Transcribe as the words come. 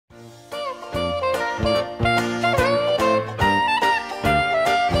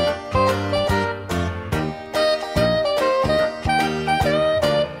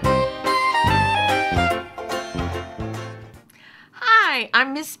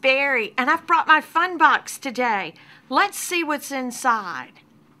Bari, and I've brought my fun box today. Let's see what's inside.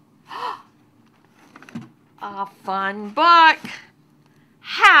 A fun book.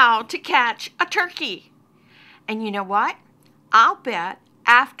 How to Catch a Turkey. And you know what? I'll bet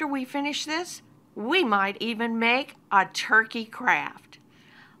after we finish this, we might even make a turkey craft.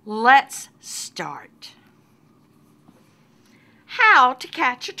 Let's start. How to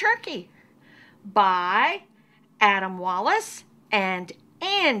Catch a Turkey by Adam Wallace and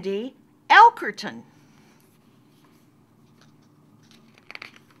Andy Elkerton.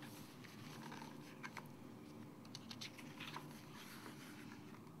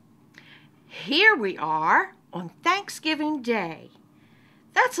 Here we are on Thanksgiving Day.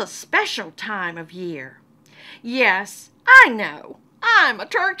 That's a special time of year. Yes, I know, I'm a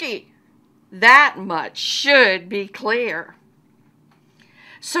turkey. That much should be clear.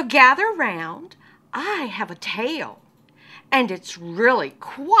 So gather round, I have a tale, and it's really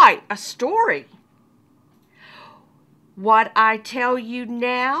quite a story. What I tell you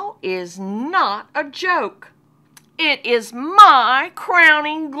now is not a joke. It is my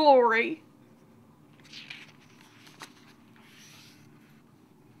crowning glory.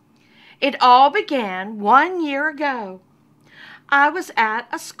 It all began 1 year ago. I was at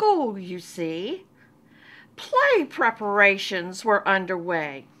a school, you see. Play preparations were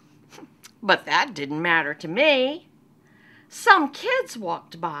underway, but that didn't matter to me. Some kids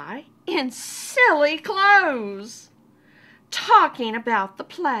walked by in silly clothes, talking about the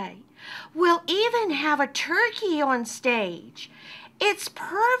play. We'll even have a turkey on stage. It's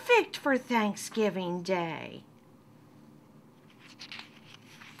perfect for Thanksgiving Day.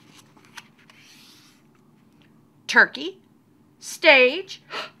 Turkey? Stage?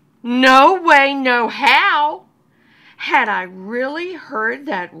 No way, no how. Had I really heard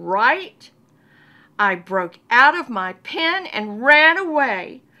that right? I broke out of my pen and ran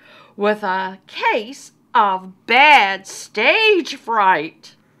away with a case of bad stage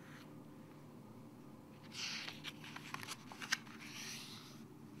fright.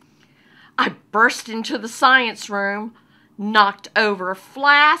 I burst into the science room, knocked over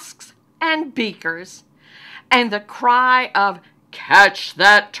flasks and beakers, and the cry of "Catch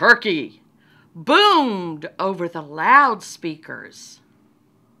that turkey!" boomed over the loudspeakers.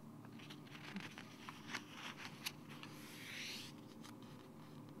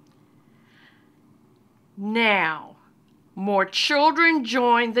 Now, more children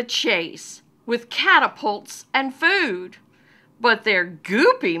joined the chase with catapults and food, but their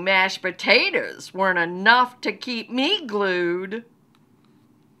goopy mashed potatoes weren't enough to keep me glued.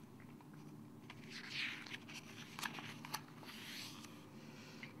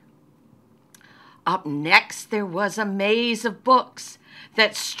 Up next, there was a maze of books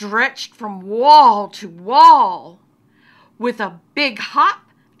that stretched from wall to wall. With a big hop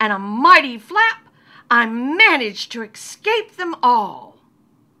and a mighty flap, I managed to escape them all.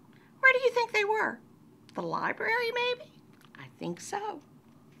 Where do you think they were? The library, maybe? I think so.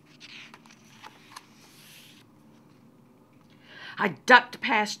 I ducked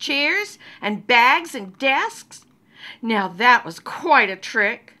past chairs and bags and desks. Now that was quite a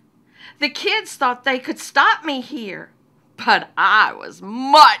trick. The kids thought they could stop me here, but I was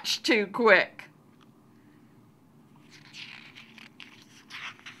much too quick.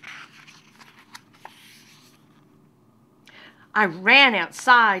 I ran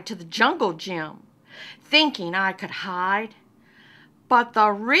outside to the jungle gym, thinking I could hide, but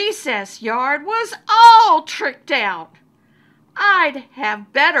the recess yard was all tricked out. I'd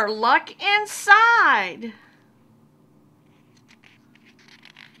have better luck inside.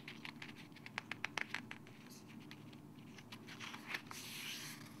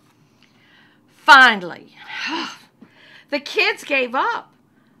 Finally, the kids gave up,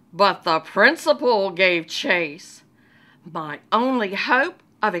 but the principal gave chase. My only hope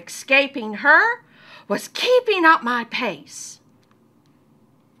of escaping her was keeping up my pace.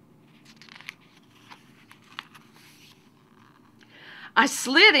 I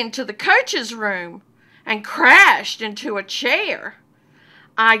slid into the coach's room and crashed into a chair.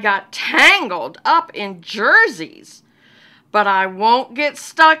 I got tangled up in jerseys, but I won't get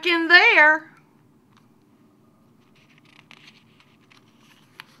stuck in there.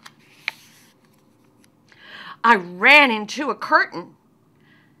 I ran into a curtain.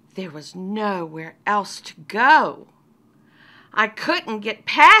 There was nowhere else to go. I couldn't get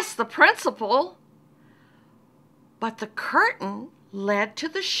past the principal, but the curtain led to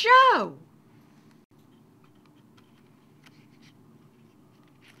the show.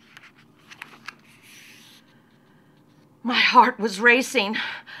 My heart was racing.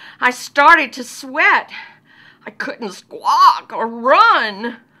 I started to sweat. I couldn't squawk or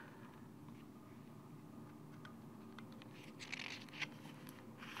run.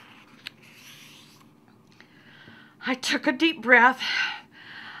 I took a deep breath.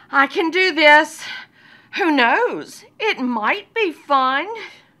 I can do this. Who knows? It might be fun.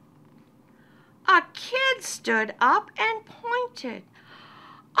 A kid stood up and pointed.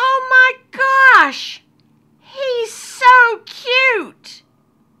 Oh my gosh! He's so cute!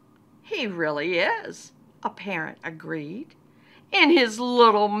 He really is, a parent agreed, in his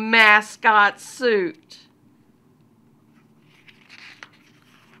little mascot suit.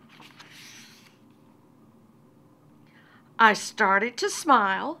 I started to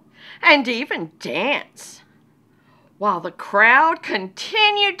smile and even dance, while the crowd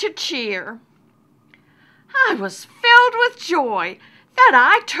continued to cheer. I was filled with joy that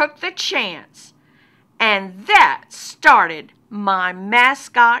I took the chance, and that started my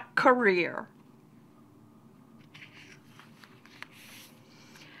mascot career.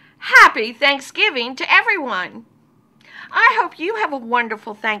 Happy Thanksgiving to everyone. I hope you have a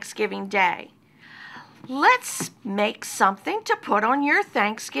wonderful Thanksgiving day. Let's make something to put on your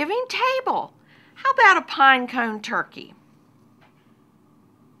Thanksgiving table. How about a pine cone turkey?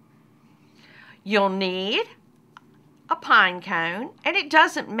 You'll need a pine cone, and it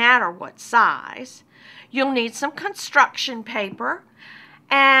doesn't matter what size. You'll need some construction paper,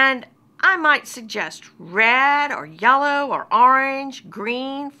 and I might suggest red or yellow or orange,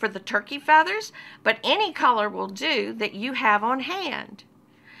 green for the turkey feathers, but any color will do that you have on hand.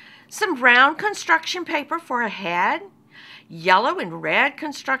 Some brown construction paper for a head, yellow and red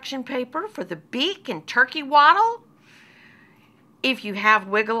construction paper for the beak and turkey wattle. If you have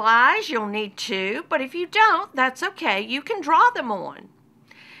wiggle eyes, you'll need two, but if you don't, that's okay. You can draw them on.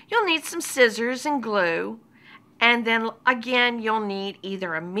 You'll need some scissors and glue, and then again, you'll need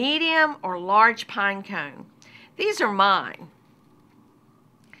either a medium or large pine cone. These are mine.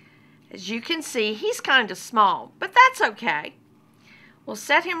 As you can see, he's kind of small, but that's okay. We'll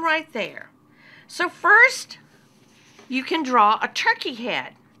set him right there. So first, you can draw a turkey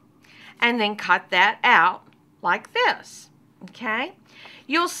head and then cut that out like this. Okay,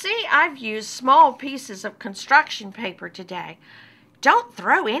 you'll see I've used small pieces of construction paper today. Don't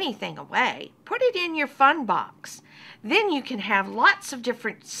throw anything away. Put it in your fun box. Then you can have lots of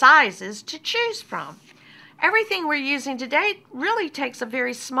different sizes to choose from. Everything we're using today really takes a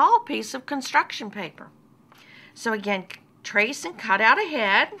very small piece of construction paper. So again, trace and cut out a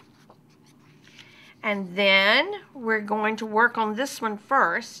head. And then we're going to work on this one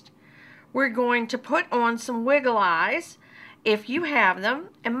first. We're going to put on some wiggle eyes if you have them,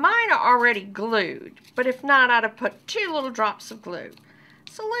 and mine are already glued, but if not, I'd have put 2 little drops of glue.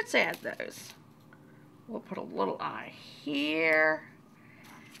 So let's add those. We'll put a little eye here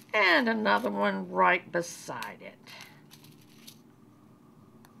and another one right beside it.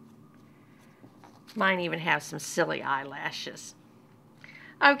 Mine even have some silly eyelashes.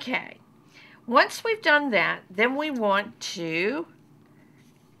 Okay, once we've done that, then we want to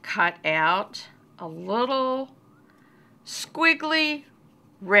cut out a little squiggly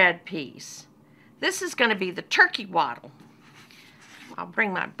red piece. This is going to be the turkey wattle. I'll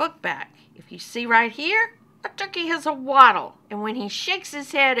bring my book back. If you see right here, a turkey has a wattle, and when he shakes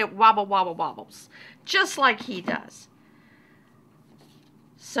his head, it wobbles, just like he does.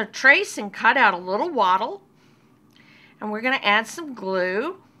 So trace and cut out a little wattle, and we're going to add some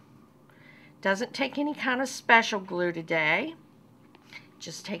glue. Doesn't take any kind of special glue today.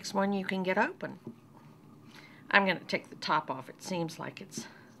 Just takes one you can get open. I'm going to take the top off. It seems like it's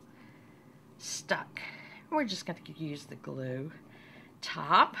stuck. We're just going to use the glue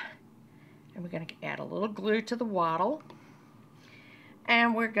top, and we're going to add a little glue to the wattle,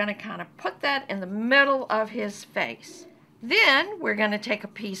 and we're going to kind of put that in the middle of his face. Then we're going to take a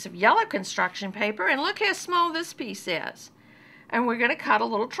piece of yellow construction paper, and look how small this piece is, and we're going to cut a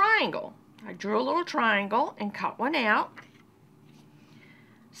little triangle. I drew a little triangle and cut one out.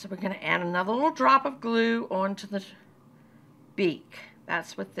 So we're going to add another little drop of glue onto the beak.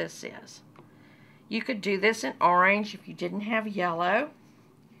 That's what this is. You could do this in orange if you didn't have yellow.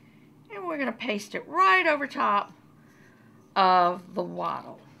 And we're going to paste it right over top of the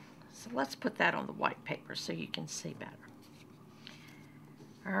wattle. So let's put that on the white paper so you can see better.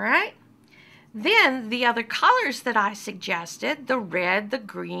 All right. Then the other colors that I suggested, the red, the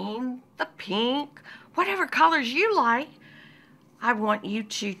green, the pink, whatever colors you like, I want you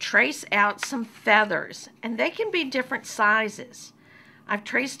to trace out some feathers, and they can be different sizes. I've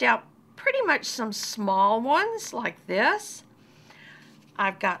traced out pretty much some small ones like this.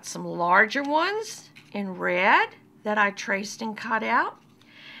 I've got some larger ones in red that I traced and cut out.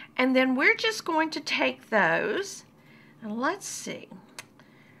 And then we're just going to take those, and let's see.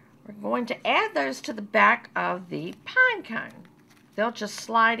 We're going to add those to the back of the pine cone. They'll just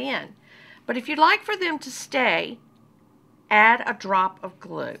slide in. But if you'd like for them to stay, add a drop of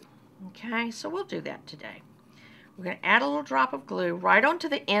glue. Okay, so we'll do that today. We're going to add a little drop of glue right onto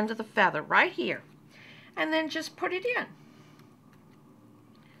the end of the feather, right here. And then just put it in.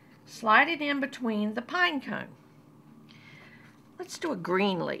 Slide it in between the pine cone. Let's do a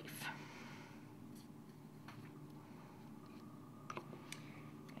green leaf.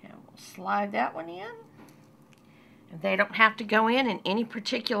 And we'll slide that one in. And they don't have to go in any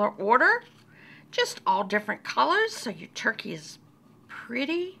particular order, just all different colors, so your turkey is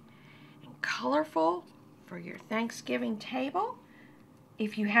pretty and colorful for your Thanksgiving table.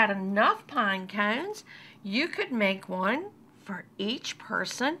 If you had enough pine cones, you could make one for each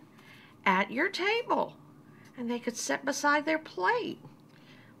person at your table, and they could sit beside their plate.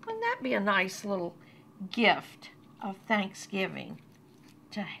 Wouldn't that be a nice little gift of Thanksgiving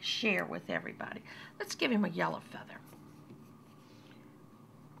to share with everybody? Let's give him a yellow feather.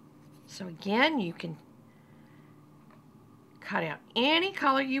 So again, you can cut out any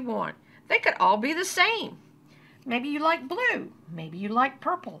color you want. They could all be the same. Maybe you like blue, maybe you like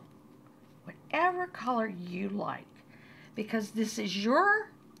purple, whatever color you like, because this is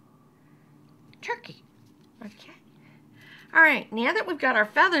your turkey. Okay. All right, now that we've got our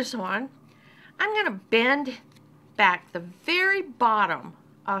feathers on, I'm going to bend back the very bottom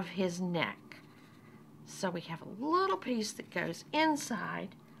of his neck. So we have a little piece that goes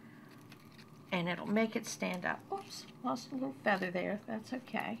inside, and it'll make it stand up. Oops, lost a little feather there. That's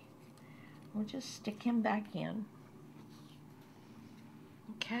okay. We'll just stick him back in.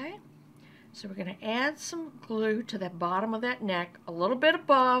 Okay, so we're going to add some glue to the bottom of that neck, a little bit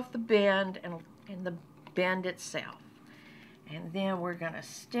above the bend and the bend itself. And then we're going to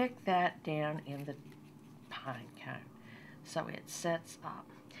stick that down in the pine cone so it sets up.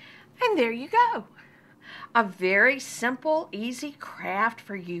 And there you go. A very simple, easy craft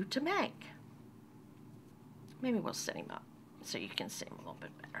for you to make. Maybe we'll set him up so you can see him a little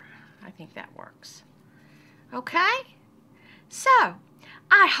bit better. I think that works. Okay? So,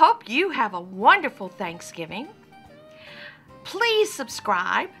 I hope you have a wonderful Thanksgiving. Please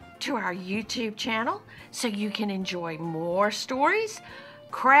subscribe to our YouTube channel so you can enjoy more stories,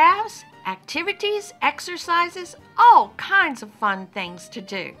 crafts, activities, exercises, all kinds of fun things to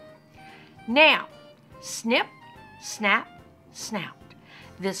do. Now, snip, snap, snout.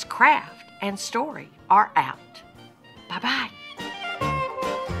 This craft and story are out. Bye-bye.